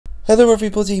Hello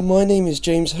everybody, my name is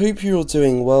James, hope you're all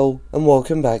doing well, and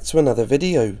welcome back to another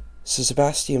video. So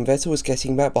Sebastian Vettel is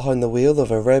getting back behind the wheel of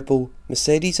a Red Bull,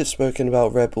 Mercedes have spoken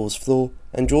about Red Bull's flaw,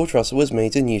 and George Russell has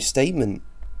made a new statement.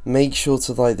 Make sure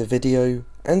to like the video,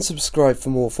 and subscribe for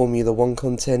more Formula 1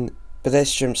 content, but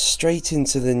let's jump straight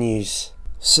into the news.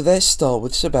 So let's start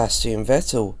with Sebastian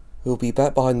Vettel, who will be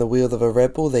back behind the wheel of a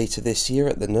Red Bull later this year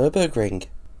at the Nürburgring.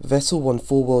 Vettel won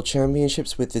 4 World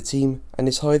Championships with the team and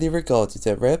is highly regarded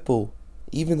at Red Bull.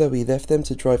 Even though he left them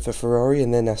to drive for Ferrari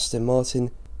and then Aston Martin,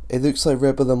 it looks like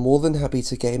Red Bull are more than happy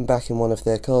to get him back in one of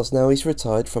their cars now he's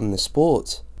retired from the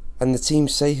sport. And the team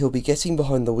say he'll be getting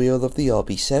behind the wheel of the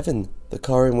RB7, the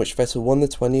car in which Vettel won the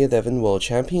 2011 World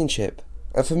Championship.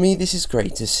 And for me, this is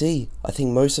great to see. I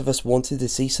think most of us wanted to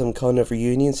see some kind of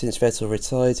reunion since Vettel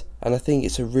retired, and I think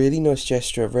it's a really nice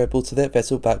gesture of Red Bull to let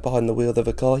Vettel back behind the wheel of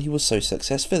a car he was so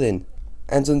successful in.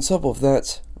 And on top of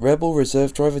that, Red Bull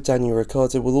reserve driver Daniel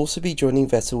Ricciardo will also be joining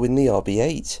Vettel in the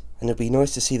RB8, and it'll be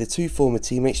nice to see the two former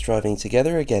teammates driving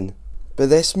together again. But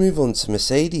let's move on to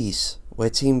Mercedes, where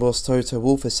team boss Toto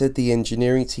Wolff has said the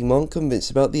engineering team aren't convinced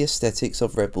about the aesthetics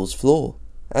of Red Bull's floor.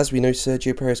 As we know,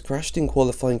 Sergio Perez crashed in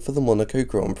qualifying for the Monaco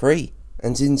Grand Prix,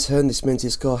 and in turn this meant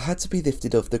his car had to be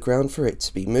lifted off the ground for it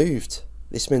to be moved.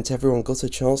 This meant everyone got a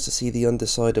chance to see the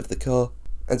underside of the car,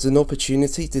 and an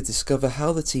opportunity to discover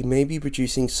how the team may be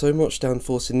producing so much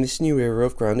downforce in this new era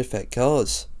of ground effect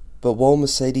cars. But while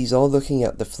Mercedes are looking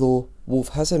at the floor, Wolff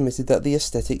has admitted that the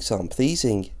aesthetics aren't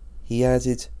pleasing. He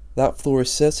added, "That floor is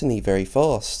certainly very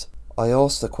fast. I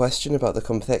asked a question about the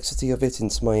complexity of it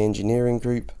into my engineering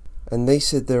group, and they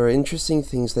said there are interesting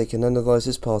things they can analyse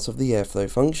as part of the airflow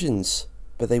functions,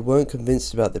 but they weren't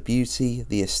convinced about the beauty,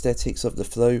 the aesthetics of the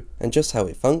flow, and just how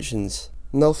it functions."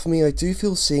 Now for me, I do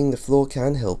feel seeing the floor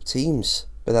can help teams,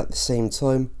 but at the same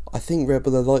time, I think Red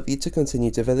Bull are likely to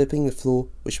continue developing the floor,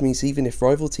 which means even if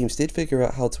rival teams did figure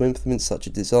out how to implement such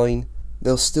a design,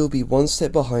 they'll still be one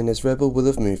step behind as Red Bull will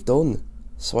have moved on.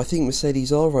 So I think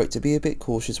Mercedes are right to be a bit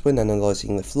cautious when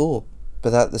analysing the floor,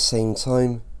 but at the same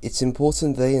time, it's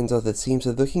important they and other teams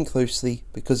are looking closely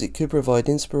because it could provide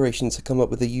inspiration to come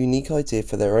up with a unique idea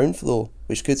for their own floor,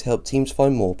 which could help teams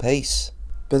find more pace.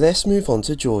 But let's move on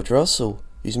to George Russell,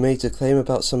 who's made a claim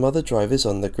about some other drivers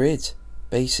on the grid.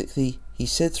 Basically, he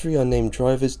said 3 unnamed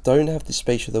drivers don't have the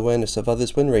spatial awareness of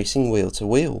others when racing wheel to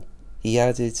wheel. He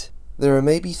added, "There are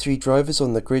maybe 3 drivers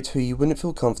on the grid who you wouldn't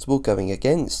feel comfortable going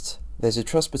against. There's a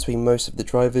trust between most of the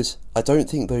drivers. I don't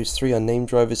think those 3 unnamed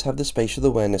drivers have the spatial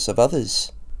awareness of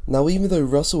others." Now even though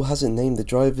Russell hasn't named the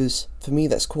drivers, for me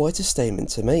that's quite a statement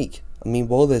to make. I mean,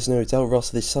 while there's no doubt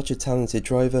Russell is such a talented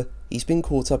driver, he's been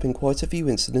caught up in quite a few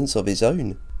incidents of his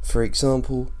own. For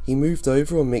example, he moved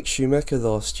over on Mick Schumacher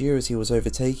last year as he was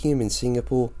overtaking him in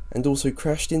Singapore, and also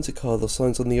crashed into Carlos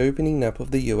Sainz on the opening lap of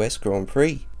the US Grand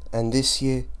Prix. And this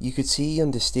year, you could see he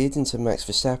understeered into Max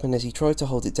Verstappen as he tried to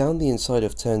hold it down the inside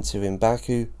of Turn 2 in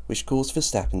Baku, which caused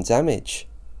Verstappen damage.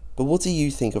 But what do you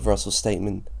think of Russell's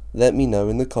statement? Let me know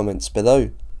in the comments below.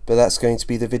 But that's going to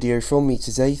be the video from me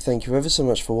today. Thank you ever so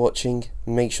much for watching.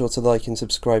 Make sure to like and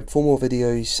subscribe for more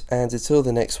videos, and until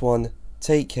the next one,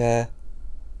 take care.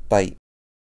 Bye.